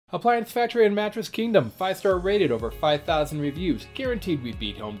Appliance Factory and Mattress Kingdom, 5-star rated, over 5,000 reviews, guaranteed we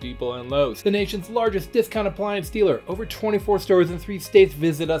beat Home Depot and Lowe's. The nation's largest discount appliance dealer, over 24 stores in 3 states.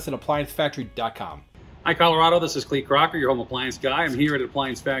 Visit us at ApplianceFactory.com. Hi Colorado, this is Clete Crocker, your home appliance guy. I'm here at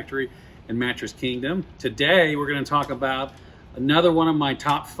Appliance Factory and Mattress Kingdom. Today we're going to talk about another one of my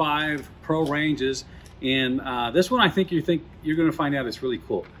top 5 pro ranges, and this one I think you're going to find out is really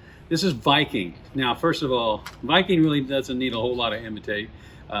cool. This is Viking. Now, first of all, Viking really doesn't need a whole lot of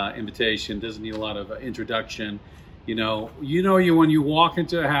invitation, doesn't need a lot of introduction. You know when you walk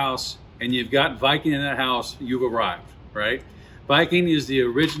into a house and you've got Viking in that house, you've arrived, right? Viking is the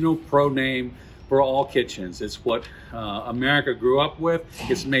original pro name for all kitchens. It's what America grew up with.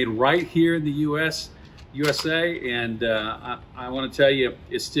 It's made right here in the USA, and I want to tell you,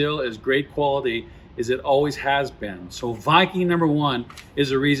 it's still as great quality as it always has been. So Viking #1 is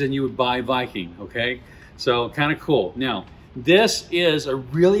the reason you would buy Viking, okay? So kind of cool. Now, this is a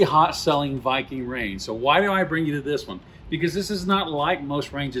really hot selling Viking range. So why do I bring you to this one? Because this is not like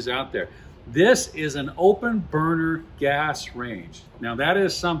most ranges out there. This is an open burner gas range. Now that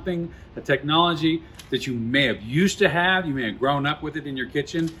is something, a technology that you may have used to have, you may have grown up with it in your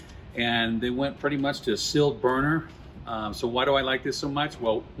kitchen, and they went pretty much to a sealed burner. So why do I like this so much?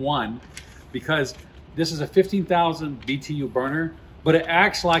 Well, one, because this is a 15,000 BTU burner, but it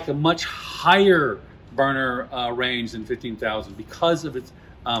acts like a much higher burner range than 15,000 because of its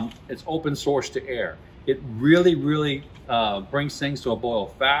open source to air. It really brings things to a boil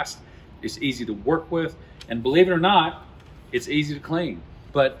fast. It's easy to work with, and believe it or not, it's easy to clean.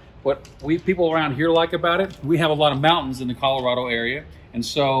 But what people around here like about it, we have a lot of mountains in the Colorado area, and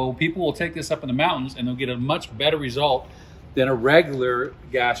so people will take this up in the mountains and they'll get a much better result than a regular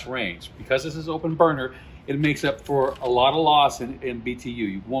gas range. Because this is open burner, it makes up for a lot of loss in BTU.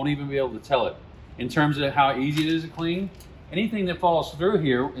 You won't even be able to tell it. In terms of how easy it is to clean, anything that falls through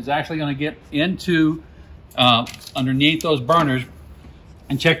here is actually going to get into underneath those burners.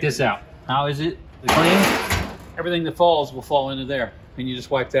 And check this out. How is it to clean? Everything that falls will fall into there, and you just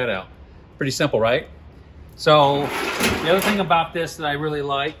wipe that out. Pretty simple, right? So the other thing about this that I really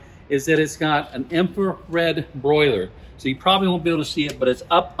like is that it's got an infrared broiler. So you probably won't be able to see it, but it's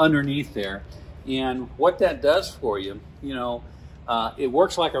up underneath there. And what that does for you, it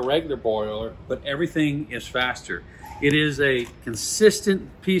works like a regular boiler, but everything is faster. It is a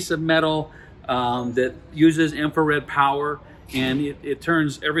consistent piece of metal that uses infrared power, and it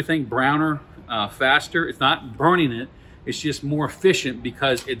turns everything browner faster. It's not burning it, it's just more efficient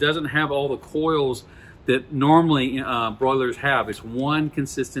because it doesn't have all the coils that normally broilers have. It's one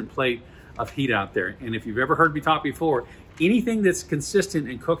consistent plate of heat out there. And if you've ever heard me talk before, anything that's consistent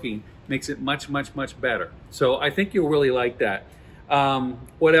in cooking makes it much better. So I think you'll really like that.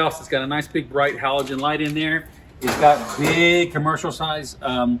 What else? It's got a nice big bright halogen light in there. It's got big commercial size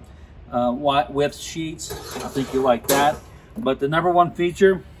width sheets. I think you'll like that. But the #1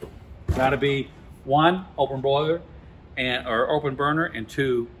 feature gotta be 1, open boiler or open burner, and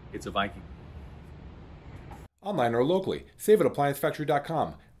 2, it's a Viking. Online or locally, save at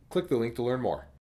ApplianceFactory.com. Click the link to learn more.